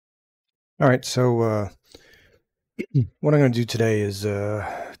All right, so what I'm going to do today is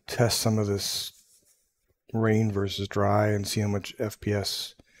test some of this rain versus dry and see how much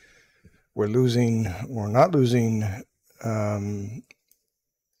FPS we're losing or not losing um,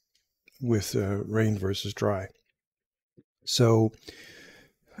 with rain versus dry. So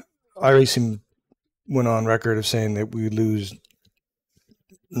iRacing went on record of saying that we lose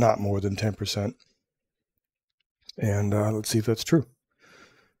not more than 10%. And let's see if that's true.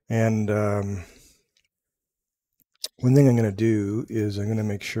 And one thing I'm going to do is I'm going to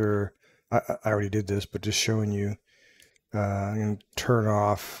make sure, I already did this, but just showing you, I'm going to turn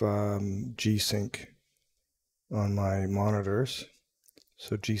off G-Sync on my monitors.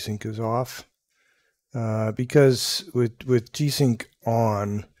 So G-Sync is off. Because with G-Sync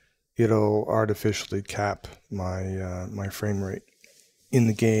on, it'll artificially cap my my frame rate in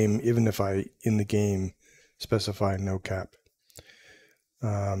the game, even if I in the game specify no cap.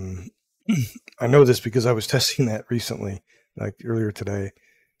 I know this because I was testing that recently, like earlier today,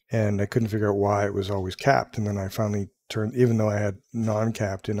 and I couldn't figure out why it was always capped. And then I finally turned, even though I had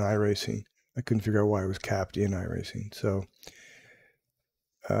non-capped in iRacing, I couldn't figure out why it was capped in iRacing. So,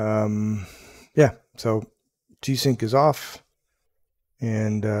 yeah, so G-Sync is off,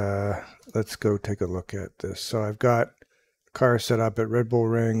 and let's go take a look at this. So I've got car set up at Red Bull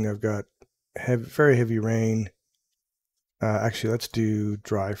Ring. I've got very heavy rain. Actually, let's do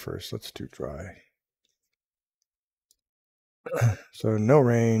dry first. Let's do dry. So no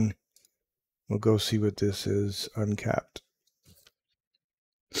rain. We'll go see what this is uncapped.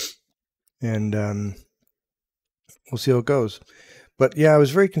 And we'll see how it goes. But yeah, I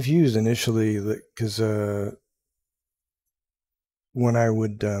was very confused initially because when I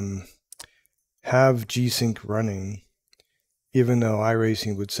would have G-Sync running, even though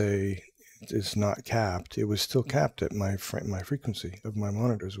iRacing would say it's not capped, it was still capped at my frequency of my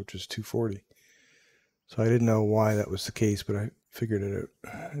monitors, which is 240. So I didn't know why that was the case, but I figured it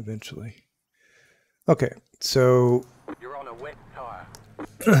out eventually. Okay, so You're on a wet tire.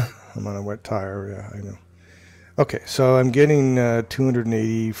 I'm on a wet tire, yeah, I know. Okay, so I'm getting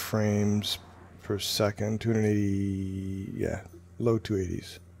 280 frames per second, 280, yeah, low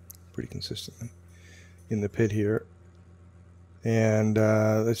 280s, pretty consistently in the pit here. And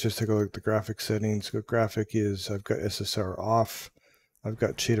let's just take a look at the graphic settings. The graphic is, I've got SSR off, I've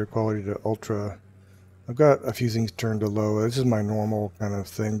got shader quality to ultra, I've got a few things turned to low. This is my normal kind of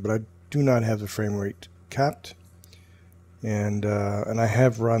thing, but I do not have the frame rate capped. And I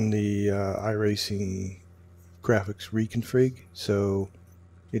have run the iRacing graphics reconfig, so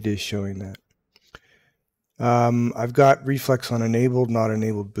it is showing that. I've got reflex on enabled, not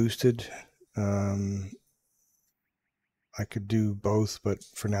enabled boosted. I could do both, but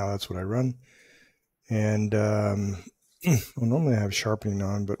for now that's what I run. And well, normally I have sharpening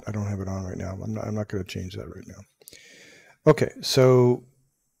on, but I don't have it on right now. I'm not going to change that right now. Okay, so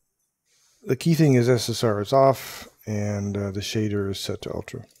the key thing is SSR is off, and the shader is set to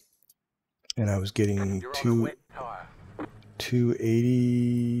ultra. And I was getting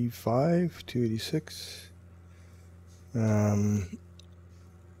 285, 286. Let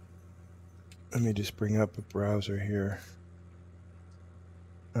me just bring up a browser here.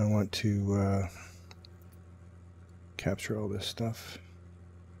 I want to capture all this stuff.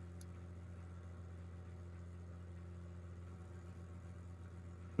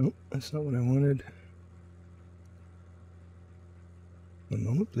 Oh, that's not what I wanted. One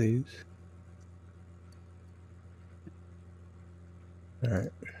moment, please. All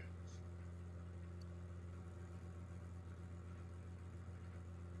right.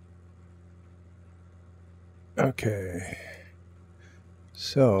 Okay.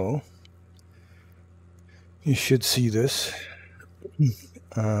 So you should see this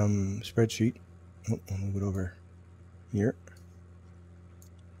spreadsheet. Oh, I'll move it over here.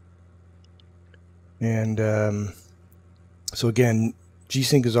 And so again,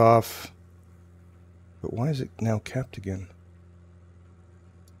 G-Sync is off, but why is it now capped again?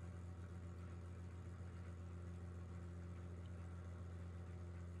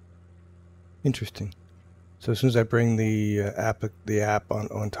 Interesting. So as soon as I bring the app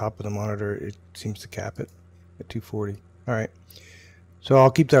on top of the monitor, it seems to cap it at 240. All right. So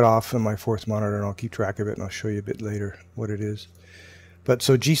I'll keep that off on my fourth monitor, and I'll keep track of it, and I'll show you a bit later what it is. But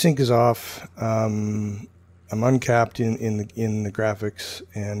so G-Sync is off. I'm uncapped in the graphics,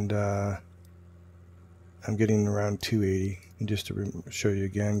 and I'm getting around 280. And just to show you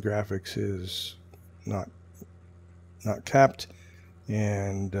again, graphics is not capped,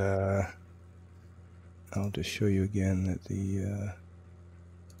 and I'll just show you again that the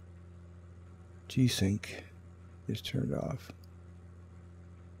G-Sync is turned off.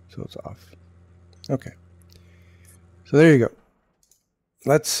 So it's off. Okay. So there you go.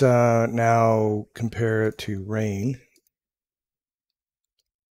 Let's now compare it to rain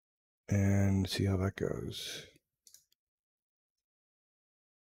and see how that goes.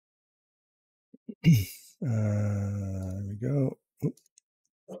 There we go. Oop.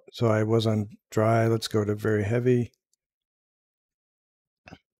 So I was on dry. Let's go to very heavy.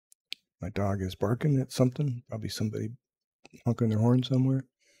 My dog is barking at something. Probably somebody honking their horn somewhere.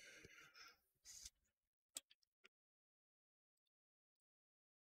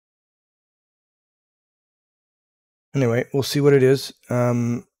 Anyway, we'll see what it is.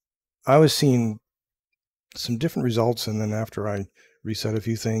 I was seeing some different results, and then after I reset a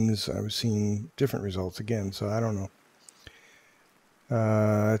few things, I was seeing different results again. So I don't know.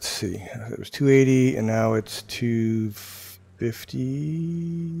 Let's see. It was 280, and now it's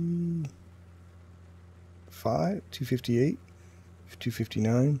 255, 258,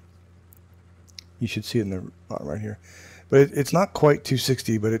 259. You should see it in the bottom right here. But it's not quite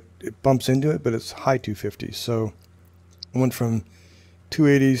 260, but it bumps into it, but it's high 250s. So I went from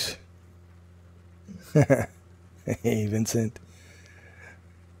 280s. Hey, Vincent.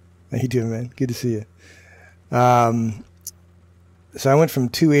 How you doing, man? Good to see you. So I went from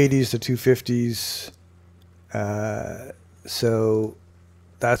 280s to 250s. So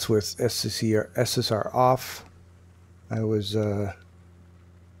that's with SSR off. I was I'm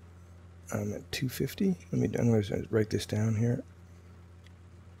at 250. I'm going to write this down here.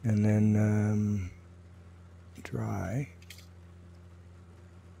 And then dry.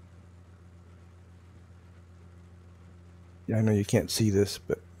 Yeah, I know you can't see this,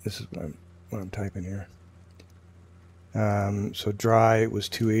 but this is what I'm typing here. So dry was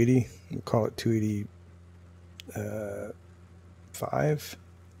 280. We'll call it 285,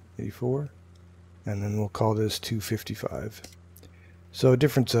 84, and then we'll call this 255. So a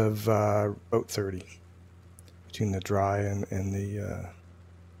difference of about 30 between the dry and the.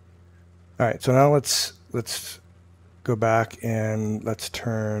 All right, so now let's go back and let's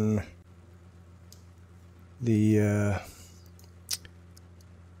turn the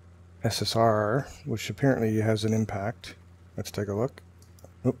SSR, which apparently has an impact. Let's take a look.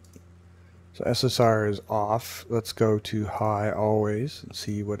 Oop. So SSR is off. Let's go to high always and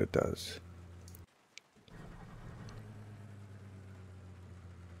see what it does.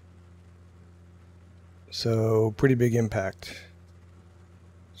 So pretty big impact.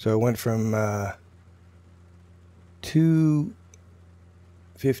 So it went from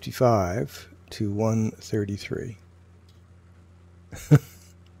 255 to 133.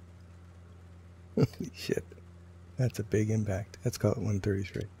 Holy shit. That's a big impact. Let's call it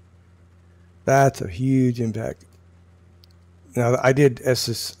 133. That's a huge impact. Now, I did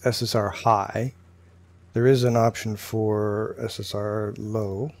SSR high. There is an option for SSR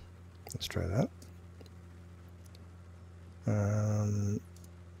low. Let's try that.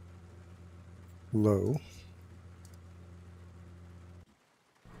 Low.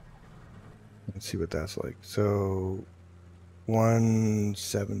 Let's see what that's like. So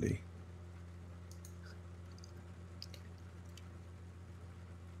 170.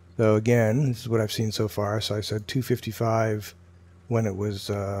 So again, this is what I've seen so far. So I said 255 when it was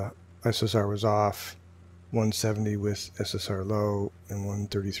SSR was off, 170 with SSR low, and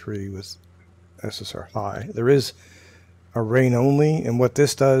 133 with SSR high. There is a rain only, and what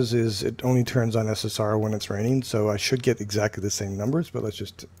this does is it only turns on SSR when it's raining, so I should get exactly the same numbers, but let's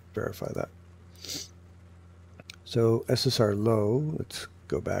just verify that. So SSR low, let's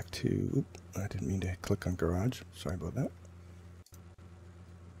go back to, I didn't mean to click on garage, sorry about that.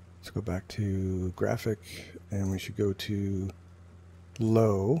 Let's go back to graphic, and we should go to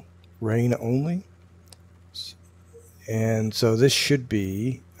low, rain only. And so this should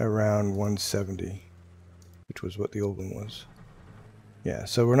be around 170, which was what the old one was. Yeah,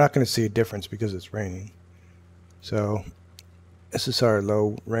 so we're not going to see a difference because it's raining. So SSR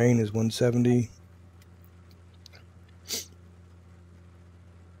low rain is 170.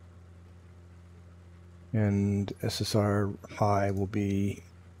 And SSR high will be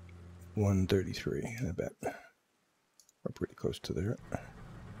 133, I bet. We're pretty close to there.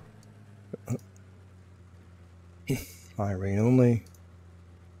 High rain only.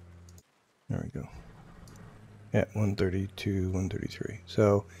 There we go. Yeah, 132, 133.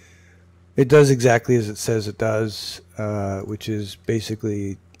 So it does exactly as it says it does, which is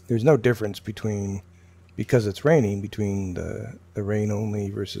basically there's no difference between, because it's raining, between the rain only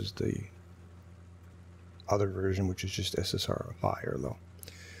versus the other version, which is just SSR high or low.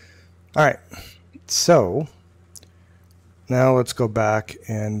 All right, so now let's go back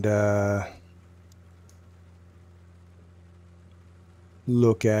and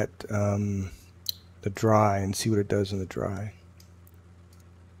look at the dry and see what it does in the dry.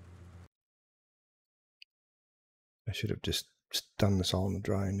 I should have just done this all in the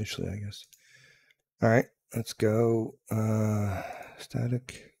dry initially, I guess. All right, let's go.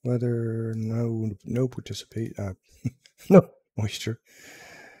 Static weather, no participate, no moisture.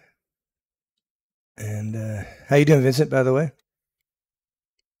 And how you doing, Vincent, by the way?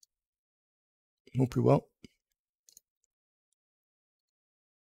 Hope you're well.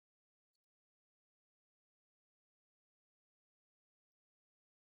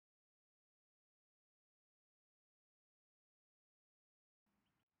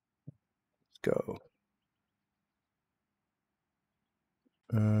 Let's go.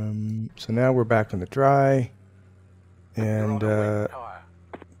 So now we're back in the dry, and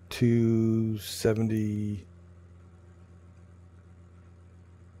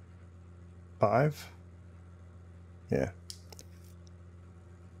 275. Yeah. I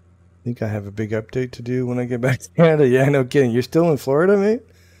think I have a big update to do when I get back to Canada. Yeah, no kidding. You're still in Florida, mate?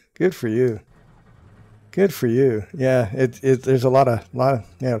 Good for you. Good for you. Yeah, there's a lot of yeah,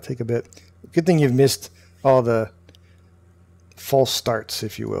 it'll take a bit. Good thing you've missed all the false starts,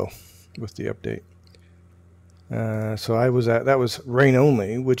 if you will, with the update. So that was rain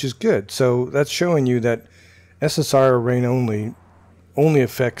only, which is good. So that's showing you that SSR rain only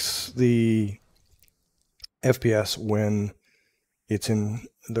affects the FPS when it's in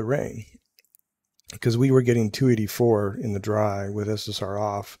the rain. Because we were getting 284 in the dry with SSR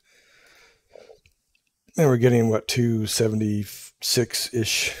off. And we're getting, what,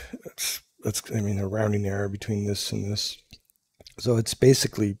 276-ish. That's I mean, a rounding error between this and this. So it's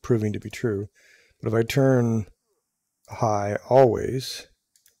basically proving to be true. But if I turn high always,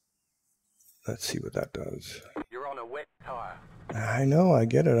 let's see what that does. You're on a wet tire. I know, I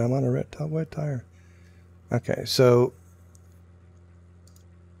get it. I'm on a wet tire. Okay, so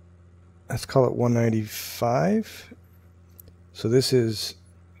let's call it 195. So this is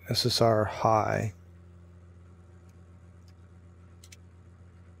SSR high,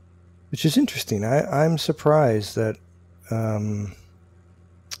 which is interesting. I'm surprised that, well,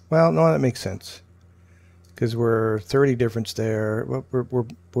 no, that makes sense. Because we're 30 difference there. Well,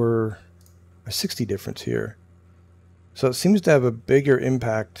 we're a 60 difference here. So it seems to have a bigger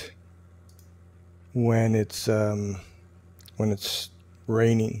impact when it's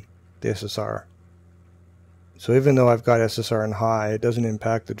raining, the SSR. So even though I've got SSR in high, it doesn't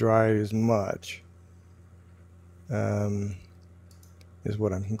impact the dry as much, is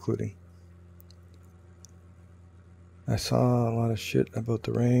what I'm concluding. I saw a lot of shit about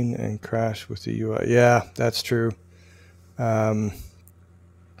the rain and crash with the UI. Yeah, that's true.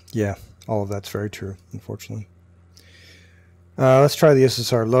 Yeah, all of that's very true, unfortunately. Let's try the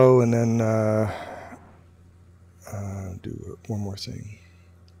SSR low and then do one more thing.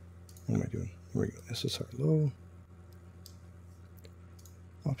 What am I doing? Here we go. SSR low.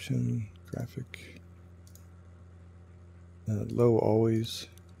 Option, graphic. Low always.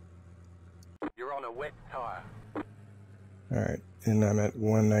 You're on a wet tire. Alright, and I'm at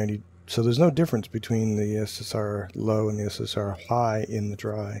 190. So there's no difference between the SSR low and the SSR high in the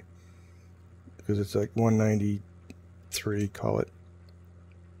dry. Because it's like 193, call it.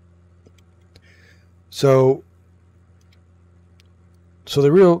 So the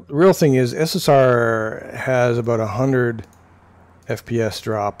real thing is SSR has about 100 FPS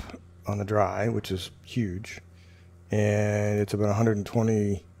drop on the dry, which is huge. And it's about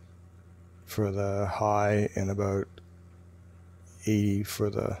 120 for the high and about 80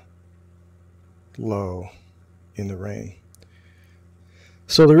 for the low in the rain.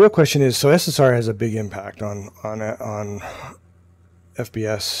 So the real question is, so SSR has a big impact on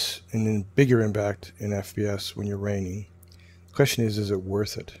FPS and then bigger impact in FPS when you're raining. The question is it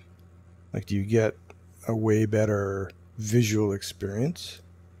worth it? Like, do you get a way better visual experience?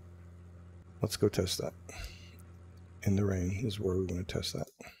 Let's go test that. In the rain is where we want to test that.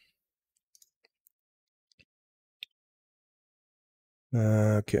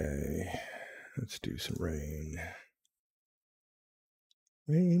 Okay, let's do some rain.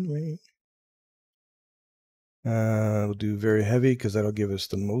 Rain. We'll do very heavy because that'll give us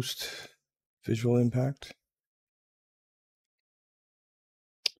the most visual impact.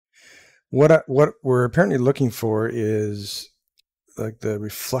 What we're apparently looking for is, like, the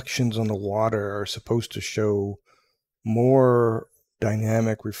reflections on the water are supposed to show more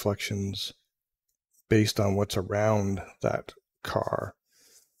dynamic reflections based on what's around that car.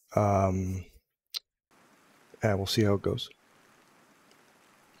 And we'll see how it goes.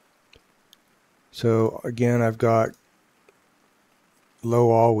 So again, I've got low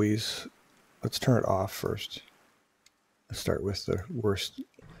always. Let's turn it off first. Let's start with the worst.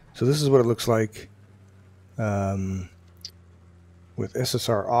 So this is what it looks like with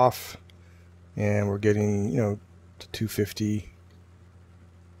SSR off, and we're getting, you know, to 250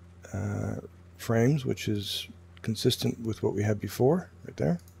 frames, which is consistent with what we had before, right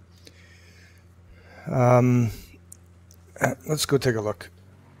there. Let's go take a look.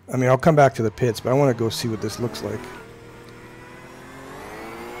 I mean, I'll come back to the pits, but I want to go see what this looks like.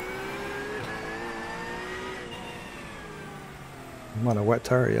 I'm on a wet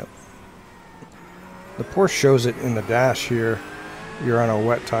tire yet. The Porsche shows it in the dash here. You're on a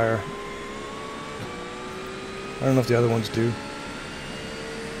wet tire. I don't know if the other ones do.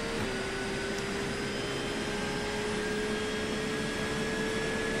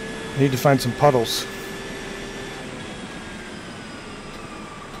 I need to find some puddles.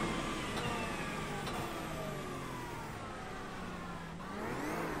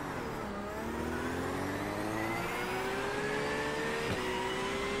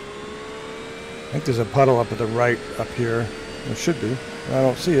 I think there's a puddle up at the right up here. There should be. I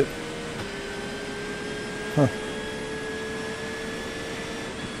don't see it. Huh.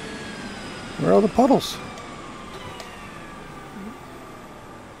 Where are all the puddles?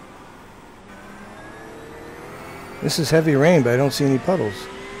 This is heavy rain, but I don't see any puddles.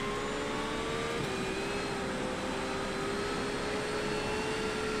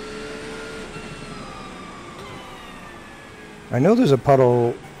 I know there's a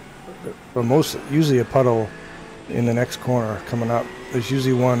puddle, but usually a puddle in the next corner coming up. There's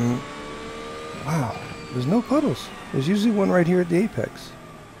usually one. Wow, there's no puddles. There's usually one right here at the apex.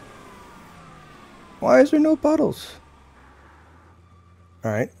 Why is there no puddles?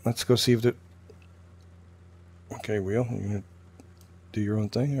 Alright, let's go see if the... Okay, wheel, you're gonna do your own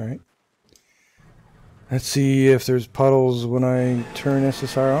thing, alright. Let's see if there's puddles when I turn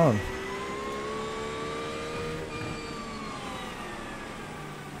SSR on.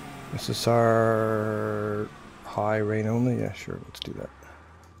 SSR high rain only? Yeah, sure, let's do that.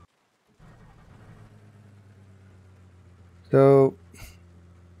 So,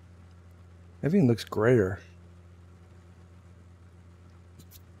 everything looks grayer.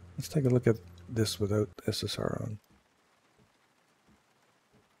 Let's take a look at this without SSR on.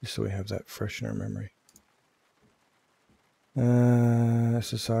 Just so we have that fresh in our memory.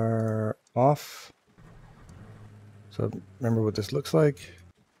 SSR off. So remember what this looks like.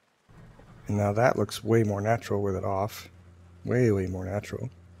 And now that looks way more natural with it off. Way, way more natural.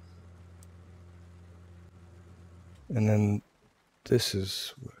 And then this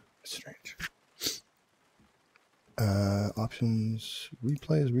is strange. Options,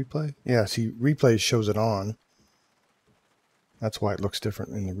 replay is replay. Yeah, see, replay shows it on. That's why it looks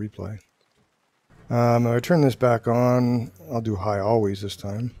different in the replay. If I turn this back on, I'll do high always this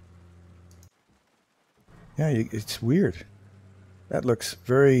time. Yeah, it's weird. That looks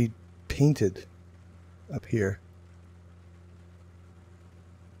very painted up here.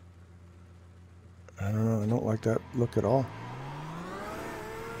 I don't know, I don't like that look at all.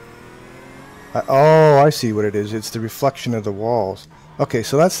 Oh, I see what it is. It's the reflection of the walls. Okay,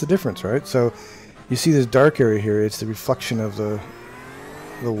 so that's the difference, right? So you see this dark area here, it's the reflection of the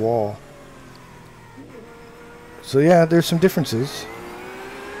wall. So yeah, there's some differences.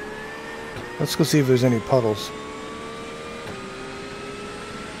 Let's go see if there's any puddles.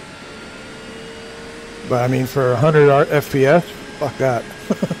 But I mean, for 100 FPS, fuck that.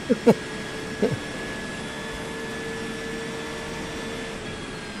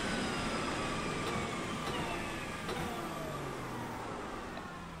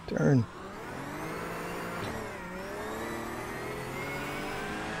 Turn.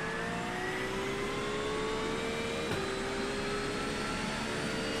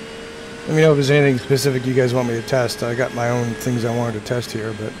 Let me know if there's anything specific you guys want me to test. I got my own things I wanted to test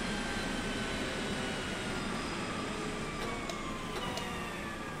here, but...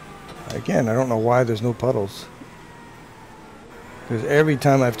 Again, I don't know why there's no puddles. Because every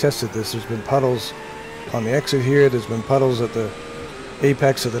time I've tested this, there's been puddles on the exit here, there's been puddles at the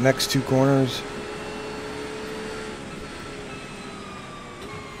apex of the next two corners.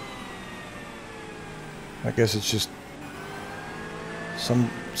 I guess it's just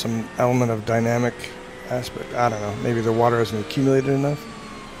some element of dynamic aspect. I don't know. Maybe the water hasn't accumulated enough.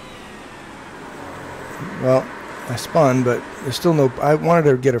 Well, I spun, but there's still no... I wanted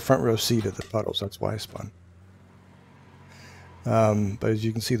to get a front row seat at the puddles. That's why I spun. But as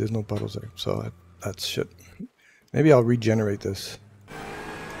you can see, there's no puddles there. So that's shit. Maybe I'll regenerate this.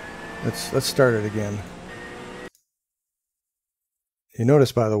 Let's start it again. You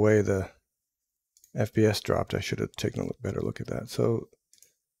notice, by the way, the FPS dropped. I should have taken a better look at that. So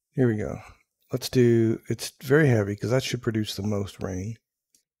here we go. let's do, it's very heavy because that should produce the most rain.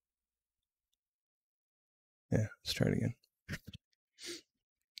 Yeah, let's try it again.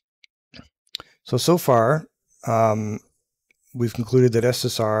 So far, we've concluded that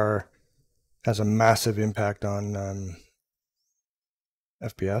SSR has a massive impact on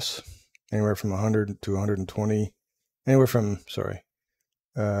FPS, anywhere from 100 to 120, anywhere from, sorry.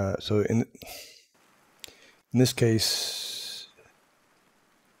 So in this case,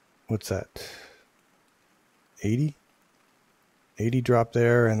 what's that? 80? 80 drop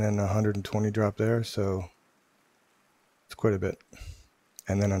there, and then 120 drop there, so it's quite a bit.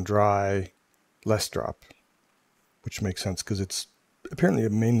 And then on dry, less drop, which makes sense because it's apparently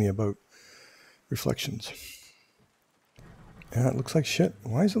mainly about reflections. Yeah, it looks like shit.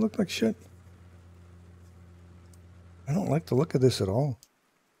 Why does it look like shit? I don't like the look of this at all.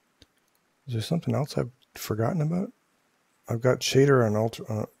 Is there something else I've forgotten about? I've got shader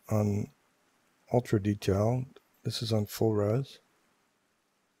on ultra detail. This is on full res.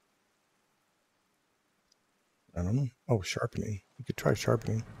 I don't know. Oh, sharpening. You could try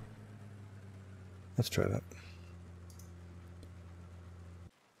sharpening. Let's try that.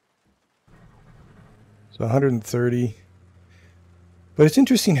 So 130. But it's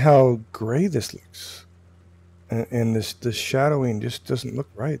interesting how gray this looks. And this shadowing just doesn't look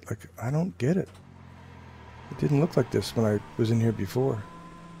right. Like, I don't get it. It didn't look like this when I was in here before.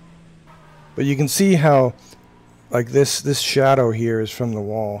 But you can see how, like, this shadow here is from the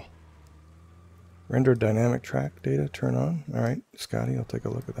wall. Render dynamic track data, turn on. All right, Scotty, I'll take a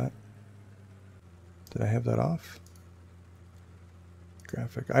look at that. Did I have that off?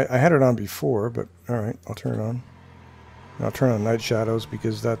 Graphic. I had it on before, but all right, I'll turn it on. And I'll turn on night shadows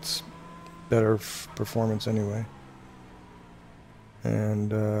because that's better performance anyway.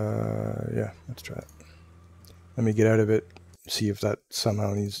 And yeah, let's try it. Let me get out of it, see if that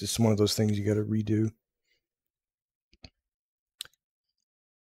somehow needs, it's one of those things you got to redo.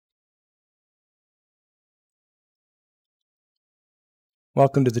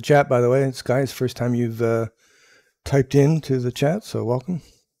 Welcome to the chat, by the way. It's Guy's first time you've typed into the chat, so welcome.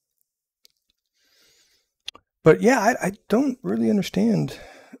 But yeah, I don't really understand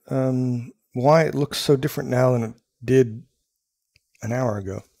why it looks so different now than it did an hour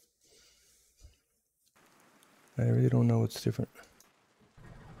ago. I really don't know what's different.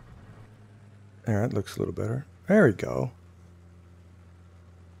 There, that looks a little better. There we go.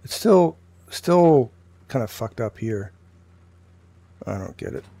 It's still kind of fucked up here. I don't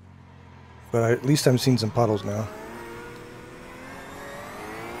get it. But at least I'm seeing some puddles now.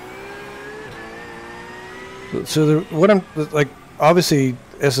 So what I'm like, obviously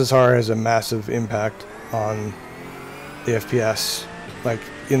SSR has a massive impact on the FPS. Like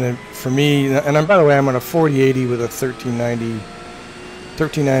for me, and by the way, I'm on a 4080 with a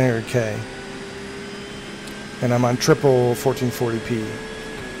 1390K, and I'm on triple 1440p.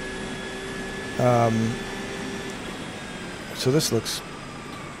 So this looks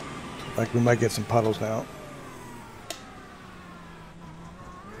like we might get some puddles now.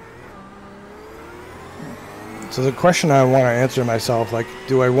 So the question I want to answer myself, like,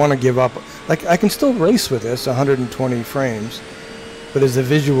 do I want to give up? Like, I can still race with this 120 frames, but is the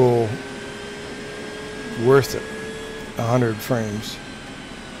visual worth it? 100 frames.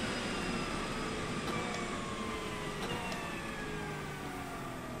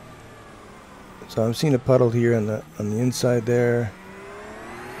 So I'm seeing a puddle here on the inside there.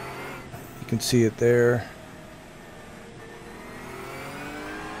 You can see it there.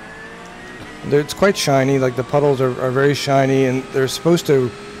 It's quite shiny, like the puddles are very shiny, and they're supposed to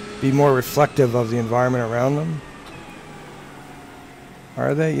be more reflective of the environment around them.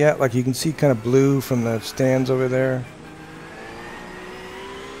 Are they? Yeah, like you can see kind of blue from the stands over there.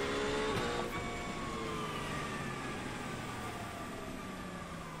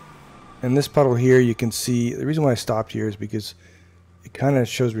 And this puddle here, you can see, the reason why I stopped here is because it kind of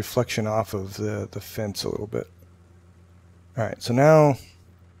shows reflection off of the fence a little bit. All right, so now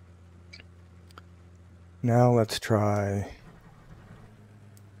let's try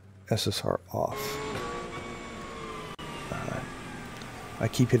SSR off. I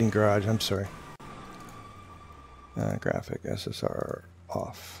keep hitting garage, I'm sorry. Graphic, SSR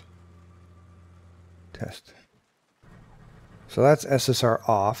off. Test. So that's SSR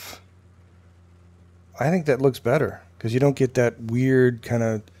off. I think that looks better because you don't get that weird kind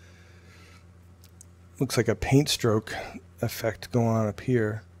of, looks like a paint stroke effect going on up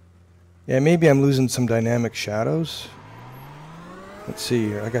here. Yeah, maybe I'm losing some dynamic shadows. Let's see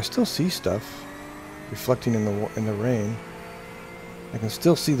here. Like I still see stuff reflecting in the rain. I can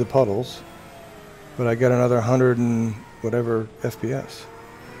still see the puddles, but I got another 100 and whatever FPS.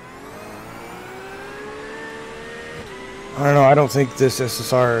 I don't know. I don't think this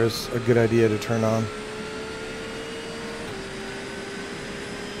SSR is a good idea to turn on.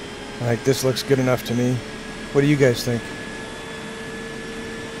 Like, this looks good enough to me. What do you guys think?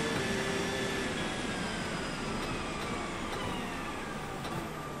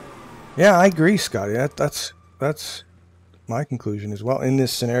 Yeah, I agree, Scotty. That's my conclusion as well. In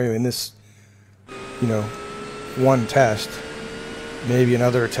this scenario, in this, you know, one test, maybe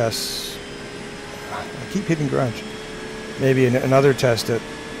another test. I keep hitting garage. Maybe another test that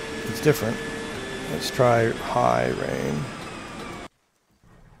it's different. Let's try high rain.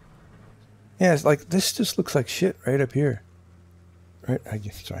 Yeah, it's like this just looks like shit right up here. Right,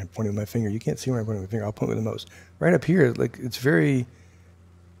 sorry, I'm pointing with my finger. You can't see where I'm pointing with my finger. I'll point with the mouse. Right up here, like it's very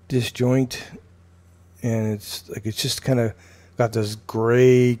disjoint, and it's like it's just kind of got this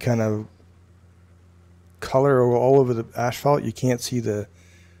gray kind of color all over the asphalt. You can't see the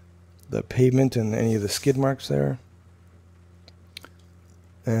pavement and any of the skid marks there.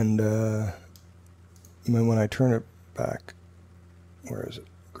 And when I turn it back, where is it?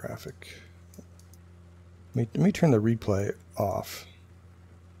 Graphic. Let me turn the replay off.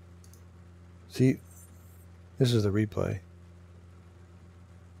 See, this is the replay.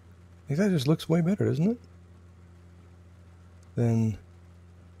 I think that just looks way better, doesn't it? Than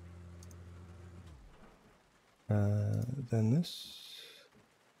this.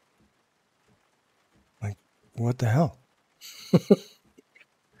 Like, what the hell?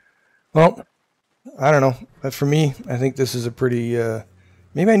 Well, I don't know. But for me, I think this is a pretty.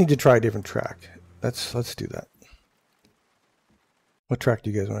 Maybe I need to try a different track. Let's do that. What track do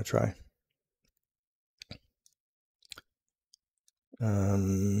you guys want to try?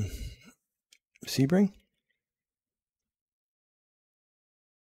 Sebring?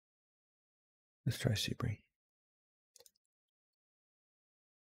 Let's try Sebring.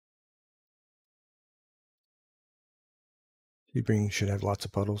 Sebring should have lots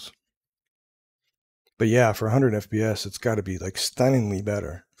of puddles. But yeah, for 100 FPS, it's got to be like stunningly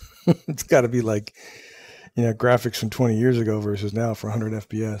better. It's got to be like, you know, graphics from 20 years ago versus now for 100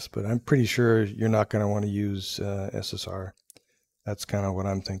 FPS. But I'm pretty sure you're not going to want to use SSR. That's kind of what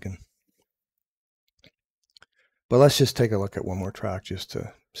I'm thinking. But let's just take a look at one more track just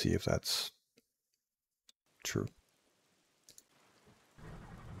to see if that's true.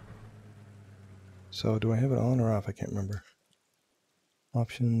 So do I have it on or off? I can't remember.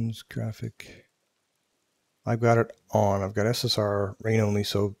 Options, graphic. I've got it on. I've got SSR rain only,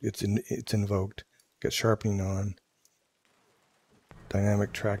 so it's invoked. Got sharpening on.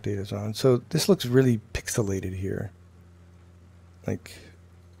 Dynamic track data is on. So this looks really pixelated here. Like,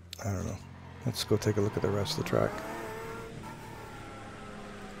 I don't know. Let's go take a look at the rest of the track.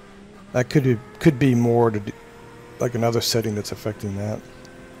 That could be more to do, like another setting that's affecting that.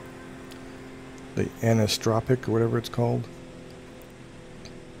 The anisotropic or whatever it's called.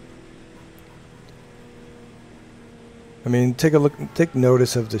 I mean, take a look. Take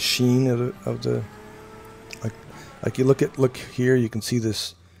notice of the sheen of the like you look here. You can see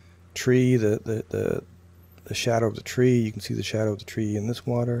this tree, the shadow of the tree. You can see the shadow of the tree in this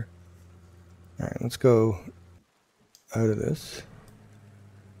water. All right, let's go out of this.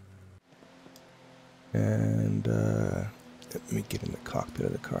 And let me get in the cockpit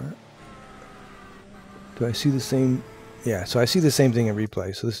of the car. Do I see the same? Yeah, so I see the same thing in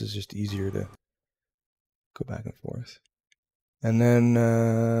replay. So this is just easier to go back and forth. And then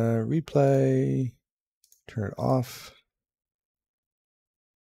replay, turn it off.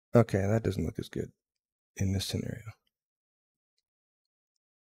 Okay, that doesn't look as good in this scenario.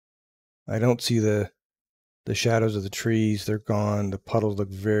 I don't see the shadows of the trees. They're gone. The puddles look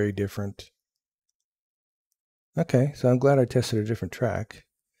very different. Okay, so I'm glad I tested a different track.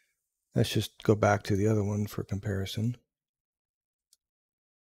 Let's just go back to the other one for comparison.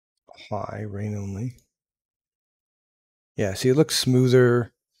 High, rain only. Yeah, see, it looks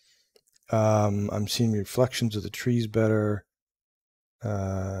smoother. I'm seeing reflections of the trees better.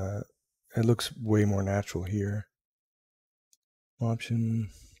 It looks way more natural here. Option,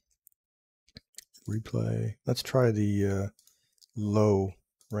 replay. Let's try the low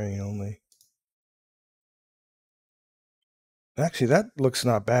rain only. Actually, that looks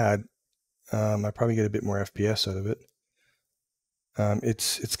not bad. I probably get a bit more FPS out of it.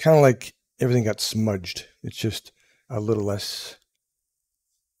 It's kind of like everything got smudged. It's just a little less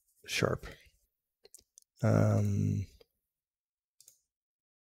sharp.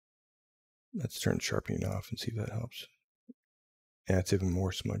 Let's turn sharpening off and see if that helps. Yeah, it's even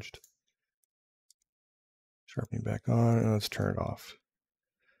more smudged. Sharpening back on, and let's turn it off.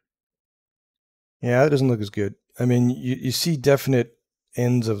 Yeah, that doesn't look as good. I mean, you see definite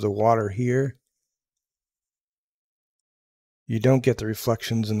ends of the water here. You don't get the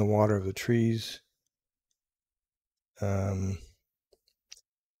reflections in the water of the trees. Yeah.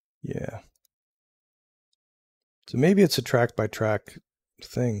 So maybe it's a track by track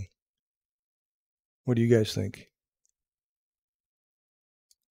thing. What do you guys think?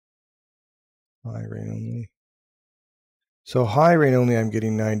 High rain only. So high rain only, I'm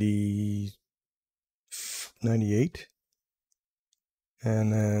getting 98.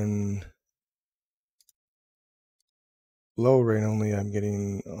 And then low rain only, I'm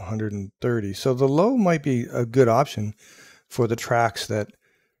getting 130. So the low might be a good option for the tracks that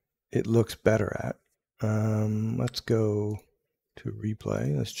it looks better at. Let's go to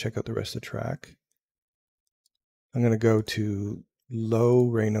replay. Let's check out the rest of the track. I'm going to go to low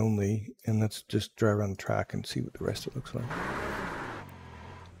rain only, and let's just drive around the track and see what the rest of it looks like.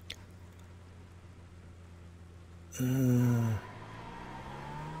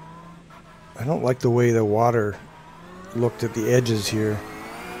 I don't like the way the water looked at the edges here.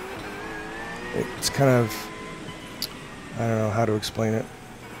 It's kind of, I don't know how to explain it.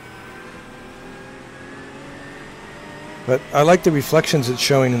 But I like the reflections it's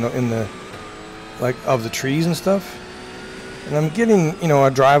showing in the like of the trees and stuff. And I'm getting, you know,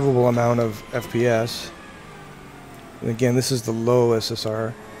 a drivable amount of FPS. And again, this is the low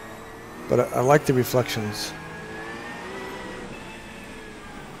SSR, but I like the reflections.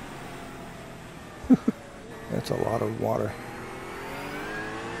 That's a lot of water.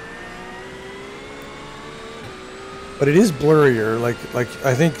 But it is blurrier. Like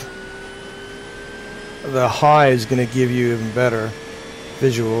I think the high is going to give you even better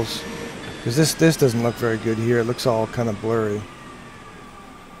visuals, because this doesn't look very good here. It looks all kind of blurry.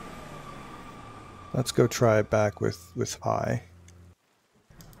 Let's go try it back with high.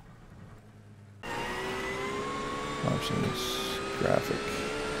 Options, graphic,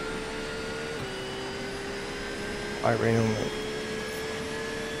 high rain only.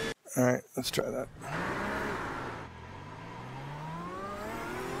 All right, let's try that.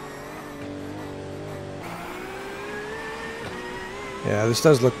 Yeah, this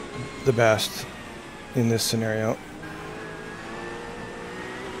does look the best in this scenario.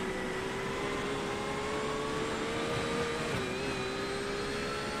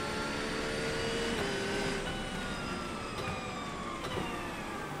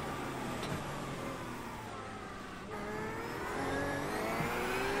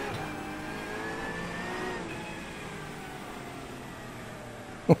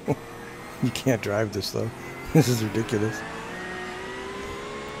 You can't drive this though. This is ridiculous.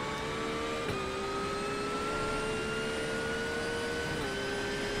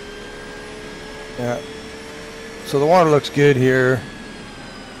 Yeah. So the water looks good here.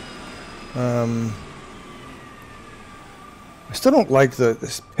 I still don't like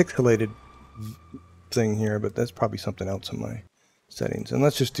this pixelated thing here, but that's probably something else in my settings. And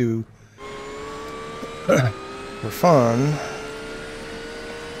let's just do for fun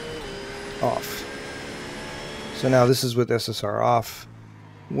off. So now this is with SSR off.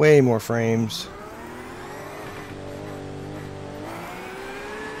 Way more frames.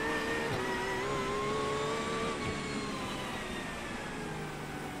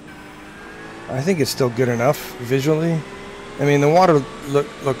 I think it's still good enough visually. I mean, the water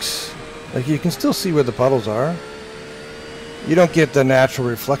looks like you can still see where the puddles are. You don't get the natural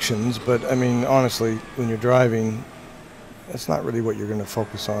reflections, but I mean, honestly, when you're driving, that's not really what you're going to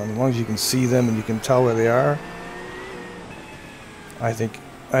focus on. As long as you can see them and you can tell where they are, I think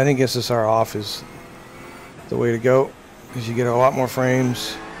SSR off is the way to go, because you get a lot more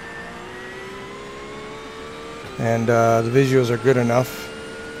frames, and the visuals are good enough.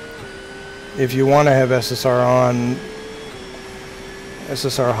 If you want to have SSR on,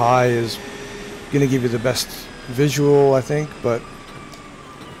 SSR high is going to give you the best visual, I think, but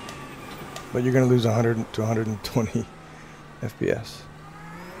you're going to lose 100 to 120 FPS.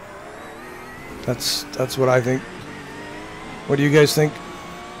 That's what I think. What do you guys think?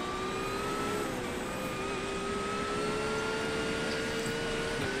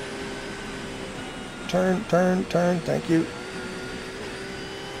 Turn, turn, turn. Thank you.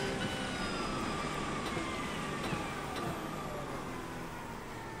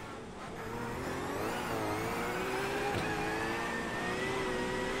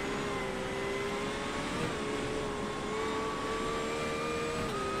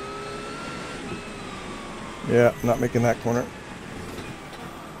 Yeah, not making that corner.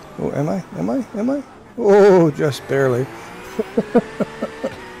 Oh, am I? Am I? Am I? Oh, just barely.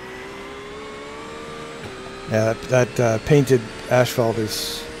 Yeah, that painted asphalt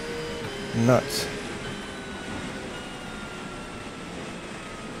is nuts.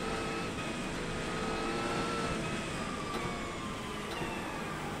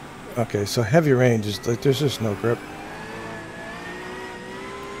 Okay, so heavy range is like there's just no grip.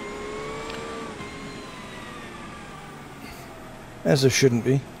 As there shouldn't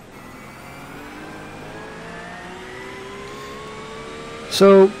be.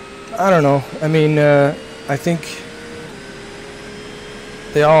 So, I don't know. I mean, I think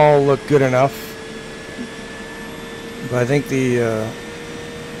they all look good enough. But I think the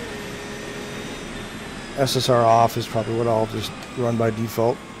SSR off is probably what I'll just run by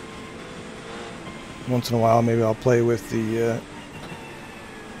default. Once in a while, maybe I'll play with the...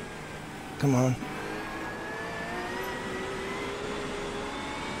 come on.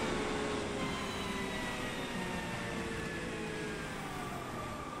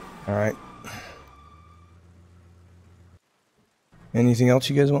 Alright. Anything else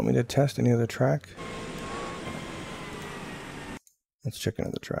you guys want me to test? Any other track? Let's check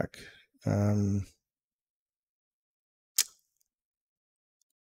another track.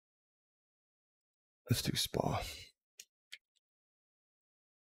 Let's do Spa.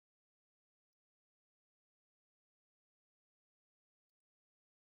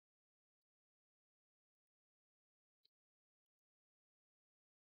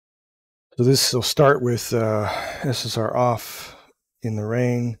 So this will start with SSR off in the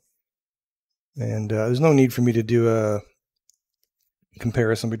rain. And there's no need for me to do a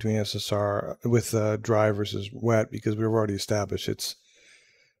comparison between SSR with dry versus wet because we've already established it's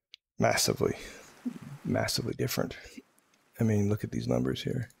massively different. I mean, look at these numbers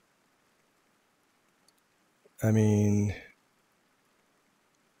here. I mean,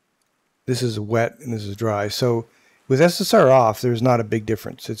 this is wet and this is dry. So with SSR off, there's not a big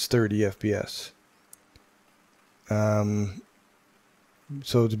difference. It's 30 FPS.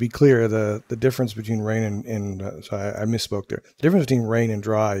 So to be clear, the difference between rain and so I misspoke there. The difference between rain and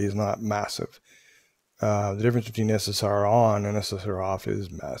dry is not massive. The difference between SSR on and SSR off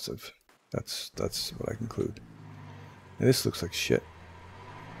is massive. That's what I conclude. And this looks like shit.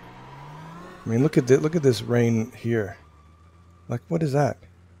 I mean, look at this rain here. Like, what is that?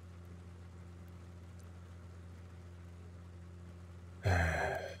 All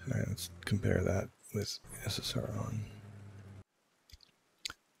right, let's compare that with SSR on.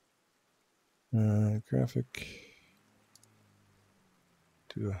 Graphic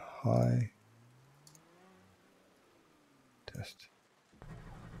to a high. Test.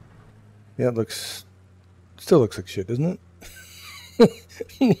 Yeah, it still looks like shit, doesn't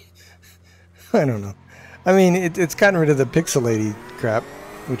it? I don't know. I mean, it's gotten rid of the pixelated crap,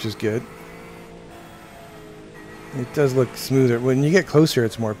 which is good. It does look smoother. When you get closer,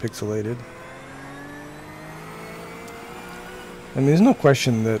 it's more pixelated. I mean, there's no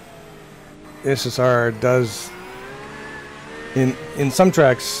question that SSR does... In some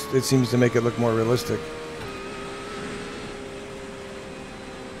tracks, it seems to make it look more realistic.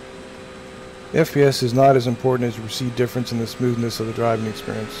 FPS is not as important as you perceive difference in the smoothness of the driving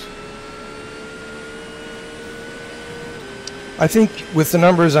experience. I think with the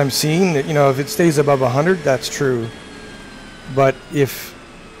numbers I'm seeing, you know, if it stays above 100, that's true. But if,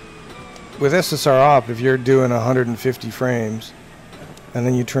 with SSR off, if you're doing 150 frames, and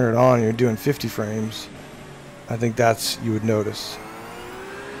then you turn it on and you're doing 50 frames, I think you would notice.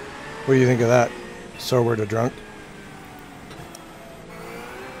 What do you think of that? Sober to drunk?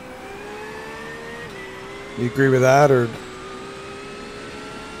 You agree with that, or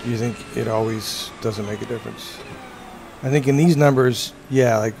do you think it always doesn't make a difference? I think in these numbers,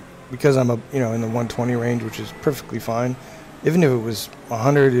 yeah, like because I'm in the 120 range, which is perfectly fine. Even if it was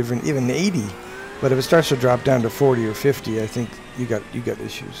 100, even 80, but if it starts to drop down to 40 or 50, I think you got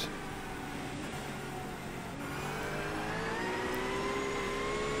issues.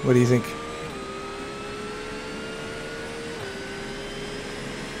 What do you think?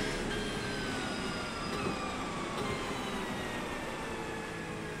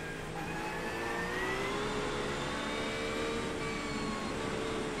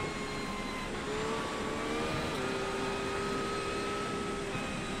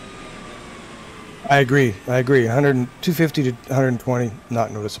 I agree. 250 to 120,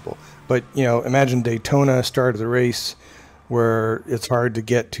 not noticeable. But, you know, imagine Daytona, start of the race, where it's hard to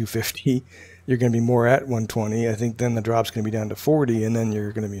get 250. You're going to be more at 120. I think then the drop's going to be down to 40, and then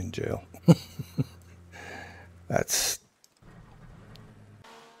you're going to be in jail. That's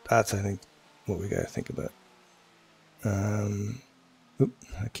I think, what we got to think about.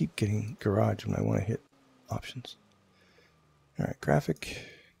 I keep getting garage when I want to hit options. All right, graphic.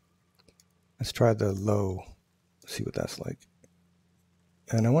 Let's try the low, see what that's like.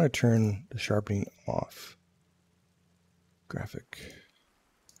 And I want to turn the sharpening off. Graphic.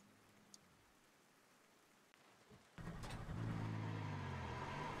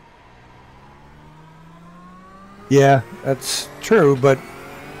 Yeah, that's true, but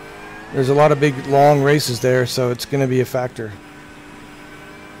there's a lot of big, long races there, so it's going to be a factor.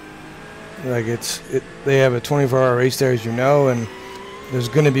 Like they have a 24-hour race there, as you know, and there's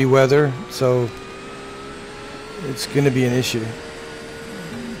going to be weather, so it's going to be an issue.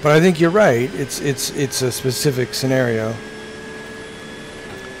 But I think you're right. It's a specific scenario.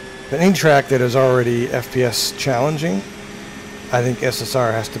 But any track that is already FPS challenging, I think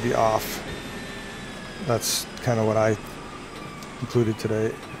SSR has to be off. That's kind of what I concluded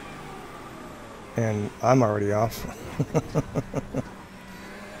today. And I'm already off.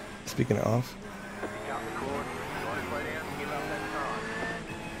 Speaking of off.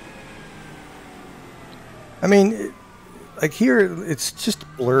 I mean, like here, it's just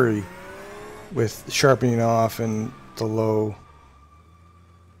blurry with sharpening off and the low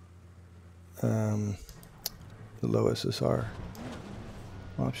SSR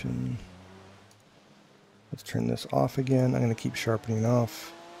option. Let's turn this off again. I'm going to keep sharpening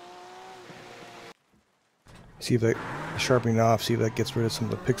off. See if that sharpening off, see if that gets rid of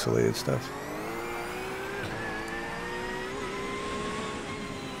some of the pixelated stuff.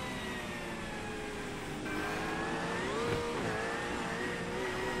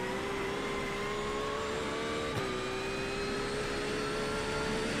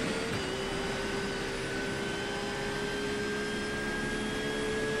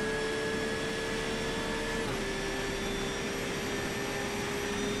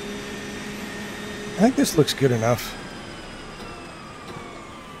 I think this looks good enough.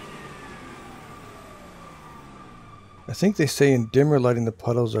 I think they say in dimmer lighting the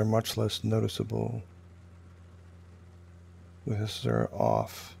puddles are much less noticeable with SSR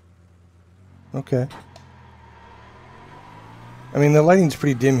off. Okay. I mean, the lighting's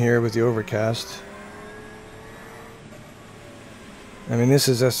pretty dim here with the overcast. I mean, this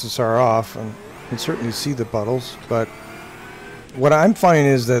is SSR off, and you can certainly see the puddles, but what I'm finding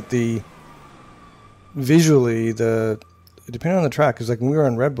is that visually, depending on the track, because like when we were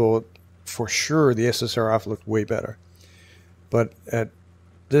on Red Bull, for sure the SSR off looked way better. But at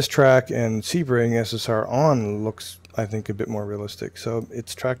this track and Sebring, SSR on looks, I think, a bit more realistic. So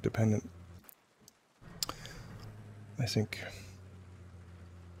it's track dependent, I think.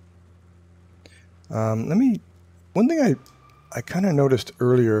 One thing I kind of noticed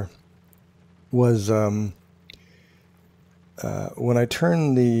earlier was when I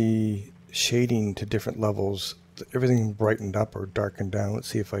turned the shading to different levels, everything brightened up or darkened down. Let's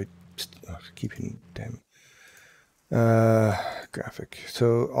see if I keep hitting damn graphic.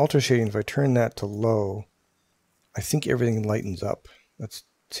 So alter shading, if I turn that to low, I think everything lightens up. Let's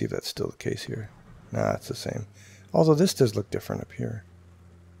see if that's still the case here. Nah, it's the same. Although this does look different up here.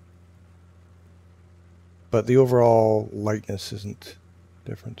 But the overall lightness isn't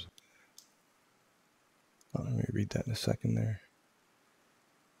different. Oh, let me read that in a second there.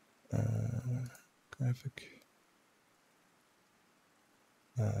 Graphic.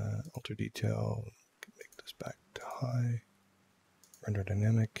 Alter detail. Make this back to high. Render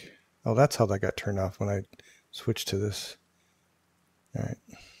dynamic. Oh, that's how that got turned off when I switched to this. Alright.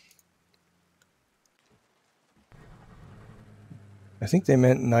 I think they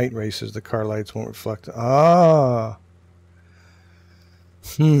meant night races. The car lights won't reflect. Ah.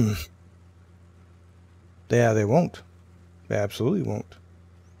 Yeah, they won't. They absolutely won't.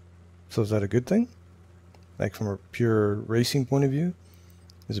 So is that a good thing? Like from a pure racing point of view?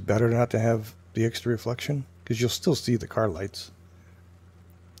 Is it better not to have the extra reflection? Because you'll still see the car lights.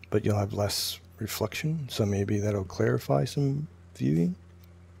 But you'll have less reflection. So maybe that'll clarify some viewing?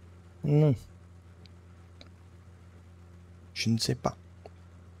 I don't know. Je ne sais pas.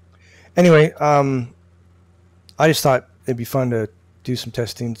 Anyway, I just thought it'd be fun to do some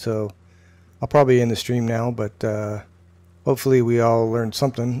testing, so I'll probably end the stream now, but hopefully we all learned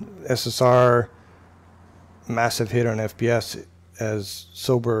something. SSR, massive hit on FPS, as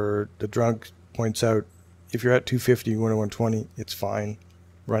Sober the Drunk points out. If you're at 250, you want to 120, it's fine.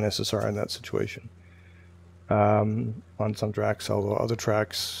 Run SSR in that situation. On some tracks, although other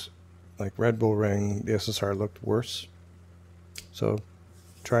tracks, like Red Bull Ring, the SSR looked worse. So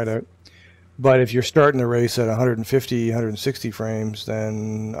try it out. But if you're starting the race at 150, 160 frames,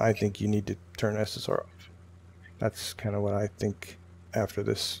 then I think you need to turn SSR off. That's kind of what I think after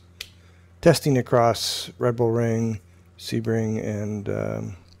this testing across Red Bull Ring, Sebring,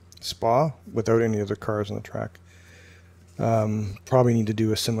 and Spa without any other cars on the track. Probably need to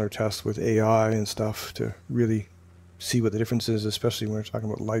do a similar test with AI and stuff to really see what the difference is, especially when we're talking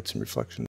about lights and reflections.